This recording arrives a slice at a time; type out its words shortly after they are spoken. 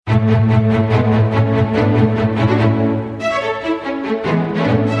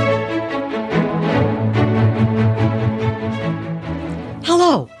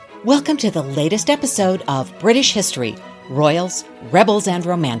Hello, welcome to the latest episode of British History, Royals, Rebels, and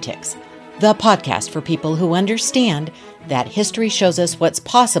Romantics, the podcast for people who understand that history shows us what's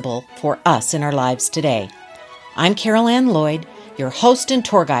possible for us in our lives today. I'm Carol Ann Lloyd, your host and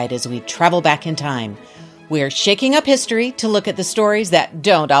tour guide as we travel back in time. We're shaking up history to look at the stories that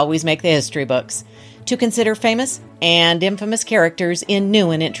don't always make the history books, to consider famous and infamous characters in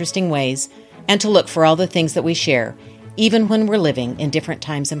new and interesting ways, and to look for all the things that we share, even when we're living in different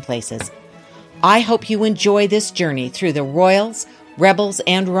times and places. I hope you enjoy this journey through the royals, rebels,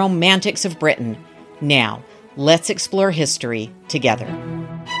 and romantics of Britain. Now, let's explore history together.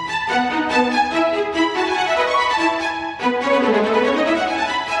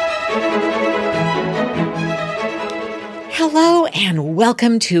 Hello and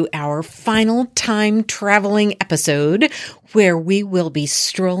welcome to our final time traveling episode where we will be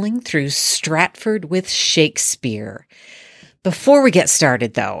strolling through Stratford with Shakespeare. Before we get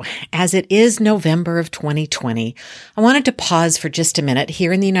started though, as it is November of 2020, I wanted to pause for just a minute.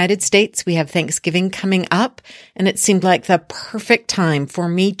 Here in the United States, we have Thanksgiving coming up, and it seemed like the perfect time for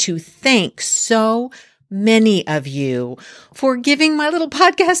me to thank so many of you for giving my little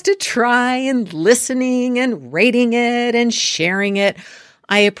podcast a try and listening and rating it and sharing it.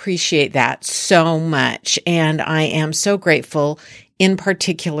 I appreciate that so much. And I am so grateful in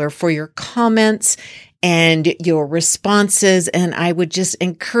particular for your comments and your responses. And I would just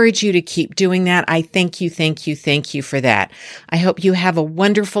encourage you to keep doing that. I thank you for that. I hope you have a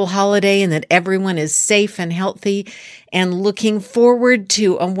wonderful holiday and that everyone is safe and healthy and looking forward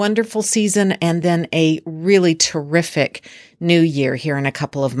to a wonderful season and then a really terrific new year here in a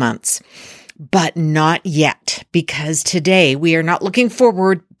couple of months. But not yet, because today we are not looking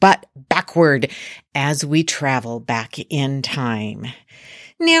forward, but backward as we travel back in time.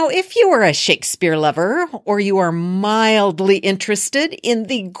 Now, if you are a Shakespeare lover or you are mildly interested in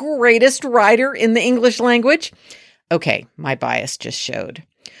the greatest writer in the English language, okay, my bias just showed.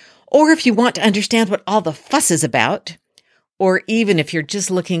 Or if you want to understand what all the fuss is about, or even if you're just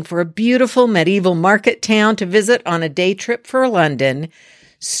looking for a beautiful medieval market town to visit on a day trip for London,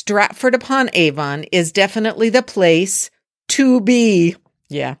 Stratford-upon-Avon is definitely the place to be.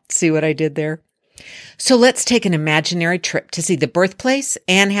 Yeah, see what I did there? So let's take an imaginary trip to see the birthplace,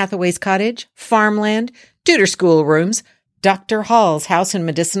 Anne Hathaway's cottage, farmland, Tudor schoolrooms, Dr. Hall's house and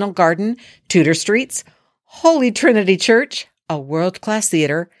medicinal garden, Tudor streets, Holy Trinity Church, a world-class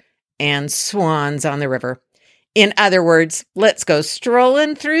theater, and swans on the river. In other words, let's go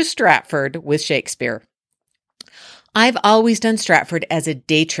strolling through Stratford with Shakespeare. I've always done Stratford as a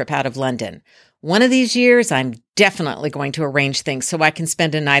day trip out of London. One of these years, I'm definitely going to arrange things so I can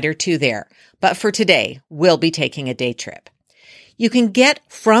spend a night or two there. But for today, we'll be taking a day trip. You can get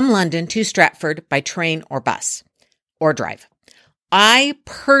from London to Stratford by train or bus, or drive. I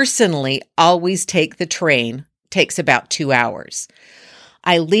personally always take the train. It takes about 2 hours.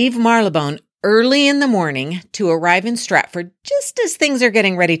 I leave Marylebone early in the morning to arrive in Stratford just as things are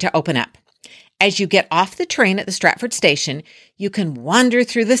getting ready to open up. As you get off the train at the Stratford station, you can wander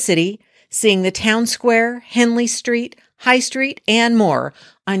through the city, seeing the town square, Henley Street, High Street, and more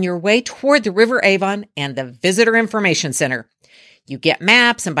on your way toward the River Avon and the Visitor Information Center. You get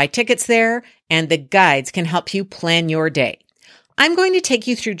maps and buy tickets there, and the guides can help you plan your day. I'm going to take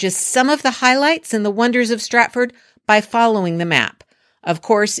you through just some of the highlights and the wonders of Stratford by following the map. Of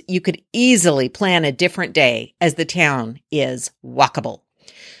course, you could easily plan a different day as the town is walkable.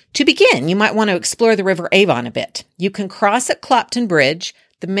 To begin, you might want to explore the River Avon a bit. You can cross at Clopton Bridge,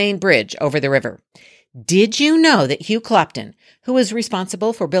 the main bridge over the river. Did you know that Hugh Clopton, who was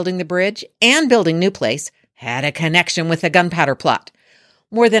responsible for building the bridge and building New Place, had a connection with the gunpowder plot?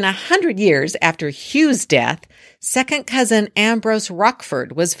 More than 100 years after Hugh's death, second cousin Ambrose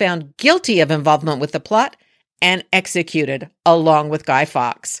Rochford was found guilty of involvement with the plot and executed along with Guy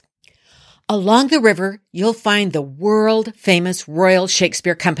Fawkes. Along the river, you'll find the world-famous Royal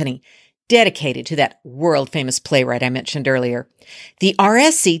Shakespeare Company, dedicated to that world-famous playwright I mentioned earlier. The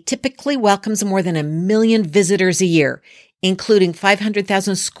RSC typically welcomes more than 1 million visitors a year, including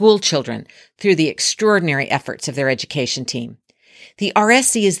 500,000 school children, through the extraordinary efforts of their education team. The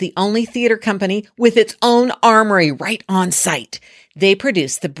RSC is the only theater company with its own armory right on site. They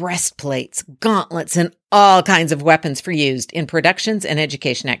produce the breastplates, gauntlets, and all kinds of weapons for used in productions and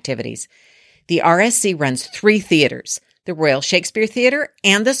education activities. The RSC runs 3 theaters, the Royal Shakespeare Theatre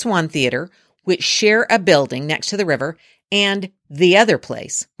and the Swan Theatre, which share a building next to the river, and the other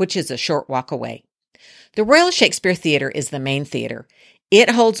place, which is a short walk away. The Royal Shakespeare Theatre is the main theatre. It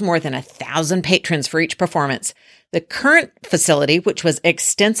holds more than 1,000 patrons for each performance. The current facility, which was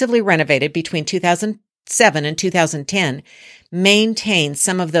extensively renovated between 2007 and 2010, maintains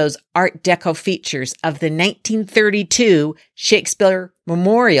some of those Art Deco features of the 1932 Shakespeare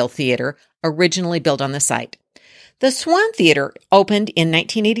Memorial Theater, originally built on the site. The Swan Theater opened in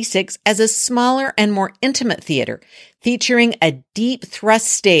 1986 as a smaller and more intimate theater, featuring a deep thrust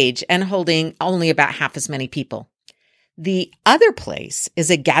stage and holding only about half as many people. The other place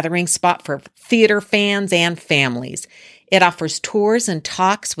is a gathering spot for theater fans and families. It offers tours and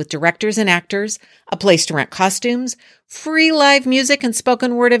talks with directors and actors, a place to rent costumes, free live music and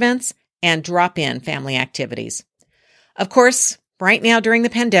spoken word events, and drop-in family activities. Of course, right now during the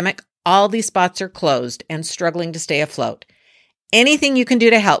pandemic, all these spots are closed and struggling to stay afloat. Anything you can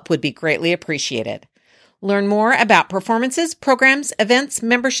do to help would be greatly appreciated. Learn more about performances, programs, events,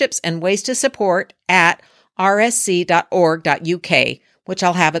 memberships, and ways to support at rsc.org.uk, which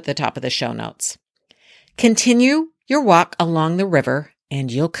I'll have at the top of the show notes. Continue your walk along the river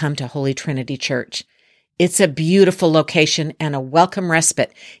and you'll come to Holy Trinity Church. It's a beautiful location and a welcome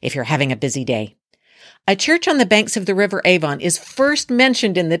respite if you're having a busy day. A church on the banks of the River Avon is first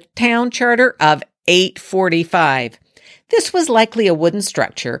mentioned in the town charter of 845. This was likely a wooden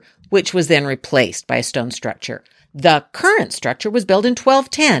structure, which was then replaced by a stone structure. The current structure was built in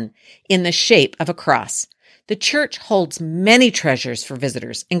 1210 in the shape of a cross. The church holds many treasures for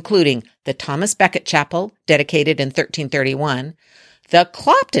visitors, including the Thomas Becket Chapel, dedicated in 1331, the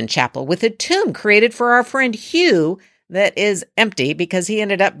Clopton Chapel with a tomb created for our friend Hugh that is empty because he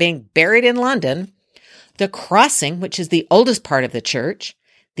ended up being buried in London, the crossing, which is the oldest part of the church,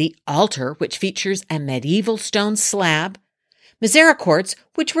 the altar, which features a medieval stone slab, misericords,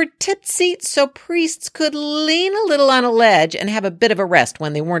 which were tipped seats so priests could lean a little on a ledge and have a bit of a rest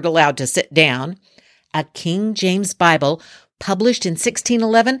when they weren't allowed to sit down, a King James Bible published in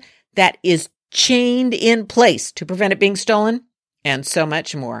 1611 that is chained in place to prevent it being stolen, and so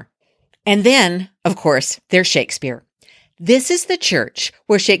much more. And then, of course, there's Shakespeare. This is the church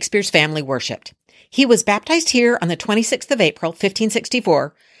where Shakespeare's family worshipped. He was baptized here on the 26th of April,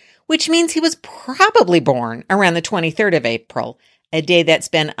 1564, which means he was probably born around the 23rd of April, a day that's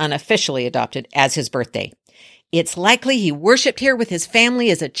been unofficially adopted as his birthday. It's likely he worshipped here with his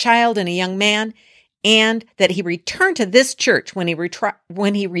family as a child and a young man, and that he returned to this church when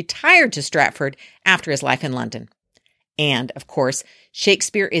he retired to Stratford after his life in London. And, of course,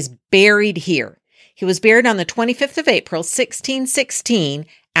 Shakespeare is buried here. He was buried on the 25th of April, 1616,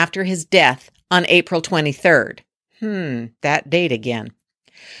 after his death on April 23rd. That date again.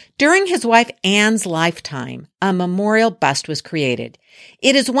 During his wife Anne's lifetime, a memorial bust was created.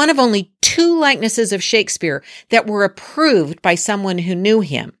 It is one of only 2 likenesses of Shakespeare that were approved by someone who knew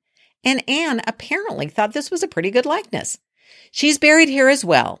him, and Anne apparently thought this was a pretty good likeness. She's buried here as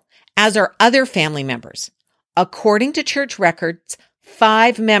well, as are other family members. According to church records,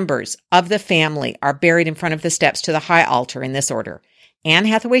 5 members of the family are buried in front of the steps to the high altar in this order: Anne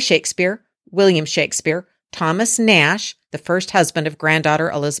Hathaway Shakespeare, William Shakespeare, Thomas Nash, the first husband of granddaughter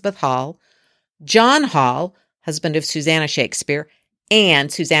Elizabeth Hall, John Hall, husband of Susanna Shakespeare,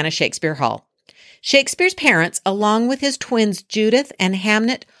 and Susanna Shakespeare Hall. Shakespeare's parents, along with his twins Judith and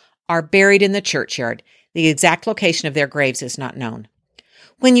Hamnet, are buried in the churchyard. The exact location of their graves is not known.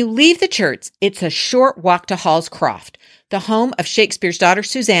 When you leave the church, it's a short walk to Hall's Croft, the home of Shakespeare's daughter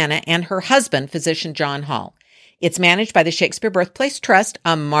Susanna and her husband, physician John Hall. It's managed by the Shakespeare Birthplace Trust,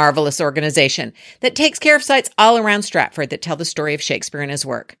 a marvelous organization that takes care of sites all around Stratford that tell the story of Shakespeare and his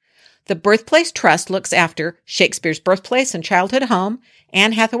work. The Birthplace Trust looks after Shakespeare's birthplace and childhood home,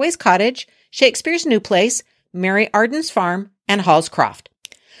 Anne Hathaway's cottage, Shakespeare's new place, Mary Arden's farm, and Hall's Croft.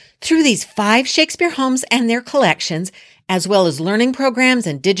 Through these 5 Shakespeare homes and their collections, as well as learning programs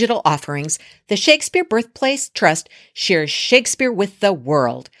and digital offerings, the Shakespeare Birthplace Trust shares Shakespeare with the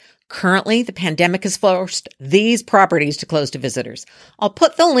world. Currently, the pandemic has forced these properties to close to visitors. I'll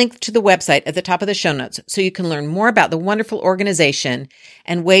put the link to the website at the top of the show notes so you can learn more about the wonderful organization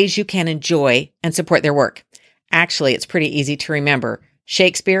and ways you can enjoy and support their work. Actually, it's pretty easy to remember: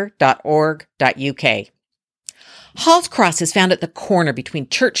 shakespeare.org.uk. Hall's Cross is found at the corner between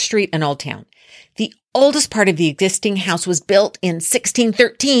Church Street and Old Town. The oldest part of the existing house was built in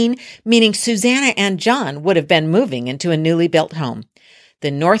 1613, meaning Susanna and John would have been moving into a newly built home.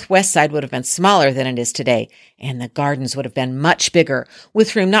 The northwest side would have been smaller than it is today, and the gardens would have been much bigger,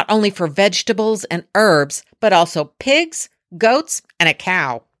 with room not only for vegetables and herbs, but also pigs, goats, and a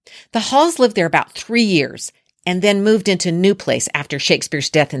cow. The Halls lived there about 3 years, and then moved into New Place after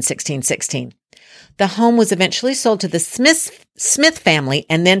Shakespeare's death in 1616. The home was eventually sold to the Smith family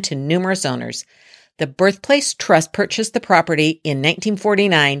and then to numerous owners. The Birthplace Trust purchased the property in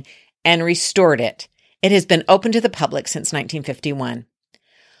 1949 and restored it. It has been open to the public since 1951.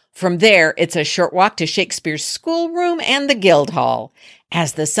 From there, it's a short walk to Shakespeare's schoolroom and the Guildhall.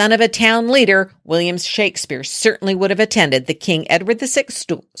 As the son of a town leader, William Shakespeare certainly would have attended the King Edward VI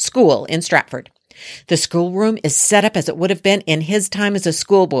School in Stratford. The schoolroom is set up as it would have been in his time as a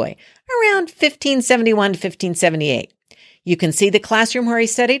schoolboy, around 1571 to 1578. You can see the classroom where he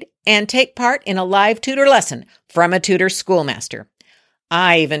studied and take part in a live tutor lesson from a tutor schoolmaster.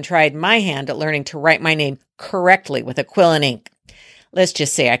 I even tried my hand at learning to write my name correctly with a quill and ink. Let's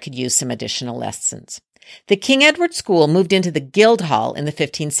just say I could use some additional lessons. The King Edward School moved into the Guildhall in the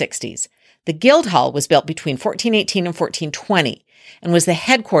 1560s. The Guildhall was built between 1418 and 1420 and was the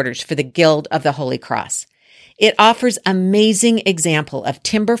headquarters for the Guild of the Holy Cross. It offers amazing example of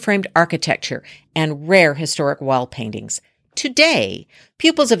timber-framed architecture and rare historic wall paintings. Today,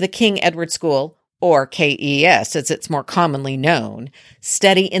 pupils of the King Edward School, or KES as it's more commonly known,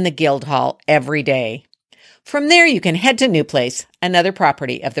 study in the Guildhall every day. From there, you can head to New Place, another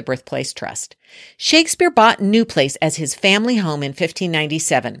property of the Birthplace Trust. Shakespeare bought New Place as his family home in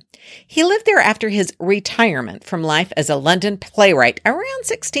 1597. He lived there after his retirement from life as a London playwright around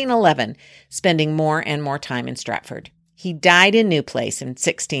 1611, spending more and more time in Stratford. He died in New Place in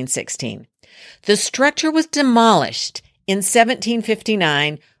 1616. The structure was demolished in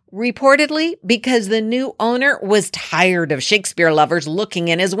 1759, reportedly because the new owner was tired of Shakespeare lovers looking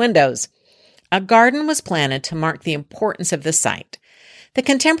in his windows. A garden was planted to mark the importance of the site. The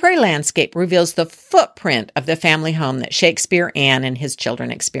contemporary landscape reveals the footprint of the family home that Shakespeare, Anne, and his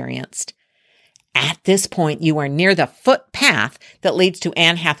children experienced. At this point, you are near the footpath that leads to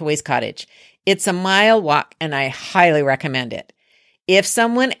Anne Hathaway's cottage. It's a mile walk, and I highly recommend it. If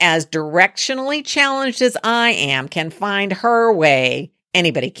someone as directionally challenged as I am can find her way,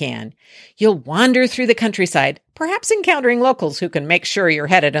 anybody can. You'll wander through the countryside, perhaps encountering locals who can make sure you're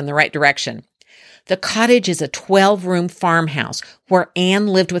headed in the right direction. The cottage is a 12-room farmhouse where Anne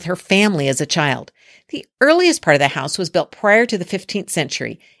lived with her family as a child. The earliest part of the house was built prior to the 15th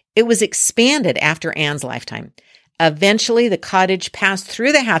century. It was expanded after Anne's lifetime. Eventually, the cottage passed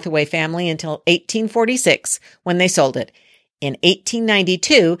through the Hathaway family until 1846 when they sold it. In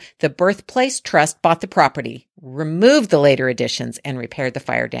 1892, the Birthplace Trust bought the property, removed the later additions, and repaired the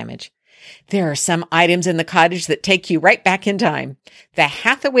fire damage. There are some items in the cottage that take you right back in time. The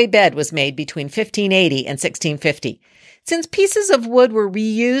Hathaway bed was made between 1580 and 1650. Since pieces of wood were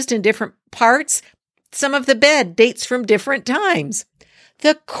reused in different parts, some of the bed dates from different times.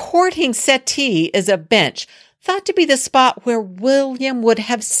 The courting settee is a bench, thought to be the spot where William would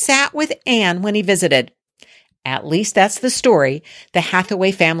have sat with Anne when he visited. At least that's the story the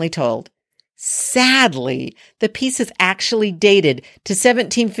Hathaway family told. Sadly, the piece is actually dated to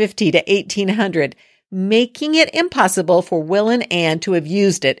 1750 to 1800, making it impossible for Will and Anne to have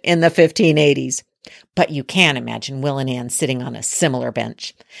used it in the 1580s. But you can imagine Will and Anne sitting on a similar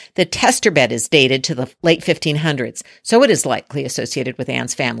bench. The tester bed is dated to the late 1500s, so it is likely associated with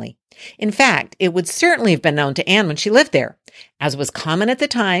Anne's family. In fact, it would certainly have been known to Anne when she lived there. As was common at the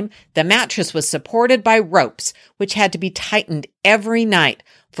time, the mattress was supported by ropes, which had to be tightened every night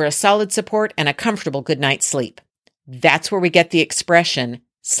for a solid support and a comfortable good night's sleep. That's where we get the expression,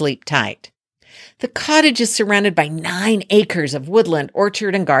 sleep tight. The cottage is surrounded by 9 acres of woodland,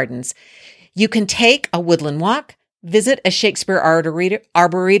 orchard, and gardens. You can take a woodland walk, visit a Shakespeare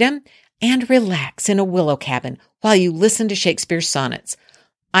arboretum, and relax in a willow cabin while you listen to Shakespeare's sonnets.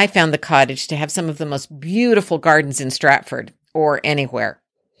 I found the cottage to have some of the most beautiful gardens in Stratford, or anywhere.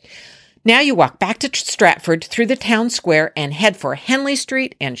 Now you walk back to Stratford through the town square and head for Henley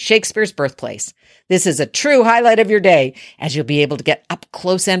Street and Shakespeare's birthplace. This is a true highlight of your day, as you'll be able to get up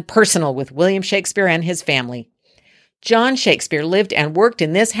close and personal with William Shakespeare and his family. John Shakespeare lived and worked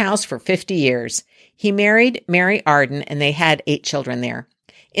in this house for 50 years. He married Mary Arden, and they had 8 children there.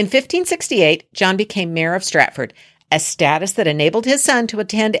 In 1568, John became mayor of Stratford, a status that enabled his son to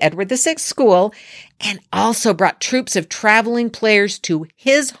attend Edward VI School, and also brought troops of traveling players to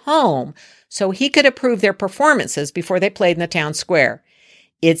his home so he could approve their performances before they played in the town square.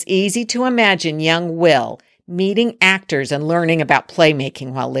 It's easy to imagine young Will meeting actors and learning about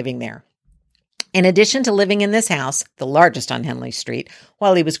playmaking while living there. In addition to living in this house, the largest on Henley Street,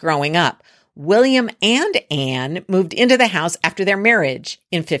 while he was growing up, William and Anne moved into the house after their marriage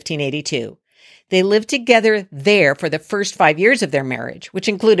in 1582. They lived together there for the first 5 years of their marriage, which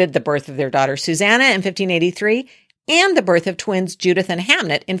included the birth of their daughter Susanna in 1583 and the birth of twins Judith and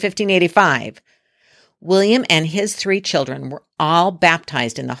Hamnet in 1585. William and his 3 children were all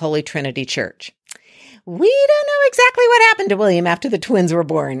baptized in the Holy Trinity Church. We don't know exactly what happened to William after the twins were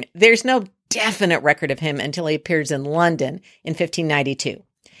born. There's no definite record of him until he appears in London in 1592.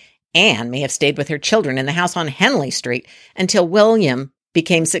 Anne may have stayed with her children in the house on Henley Street until William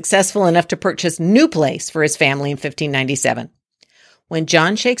became successful enough to purchase New Place for his family in 1597. When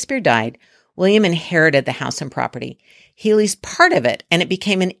John Shakespeare died, William inherited the house and property. He leased part of it, and it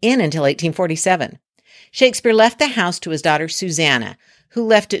became an inn until 1847. Shakespeare left the house to his daughter Susanna, who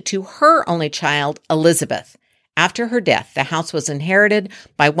left it to her only child, Elizabeth. After her death, the house was inherited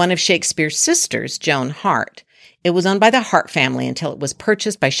by one of Shakespeare's sisters, Joan Hart. It was owned by the Hart family until it was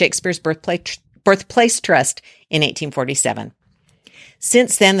purchased by Shakespeare's Birthplace Trust in 1847.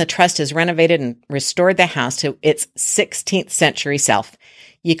 Since then, the trust has renovated and restored the house to its 16th century self.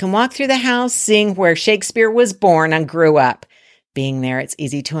 You can walk through the house, seeing where Shakespeare was born and grew up. Being there, it's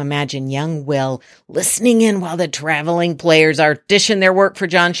easy to imagine young Will listening in while the traveling players audition their work for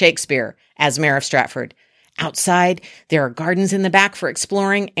John Shakespeare as Mayor of Stratford. Outside, there are gardens in the back for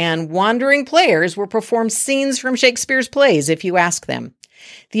exploring, and wandering players will perform scenes from Shakespeare's plays if you ask them.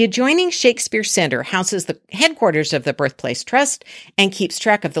 The adjoining Shakespeare Center houses the headquarters of the Birthplace Trust and keeps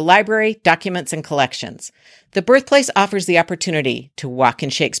track of the library, documents, and collections. The Birthplace offers the opportunity to walk in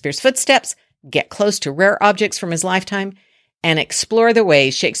Shakespeare's footsteps, get close to rare objects from his lifetime, and explore the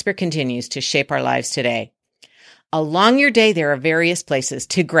ways Shakespeare continues to shape our lives today. Along your day, there are various places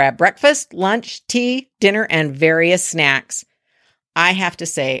to grab breakfast, lunch, tea, dinner, and various snacks. I have to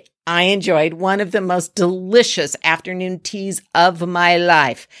say, I enjoyed one of the most delicious afternoon teas of my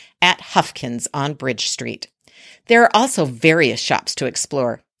life at Huffkins on Bridge Street. There are also various shops to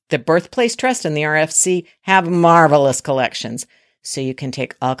explore. The Birthplace Trust and the RFC have marvelous collections, so you can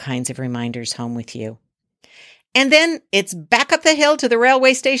take all kinds of reminders home with you. And then it's back up the hill to the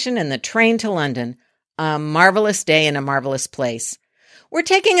railway station and the train to London. A marvelous day in a marvelous place. We're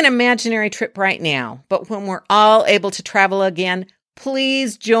taking an imaginary trip right now, but when we're all able to travel again,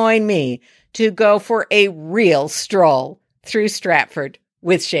 please join me to go for a real stroll through Stratford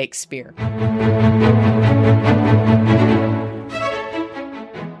with Shakespeare.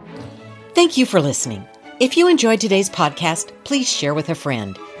 Thank you for listening. If you enjoyed today's podcast, please share with a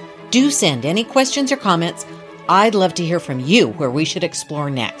friend. Do send any questions or comments. I'd love to hear from you where we should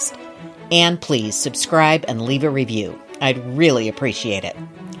explore next. And please subscribe and leave a review. I'd really appreciate it.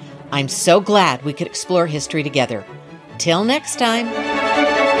 I'm so glad we could explore history together. Till next time.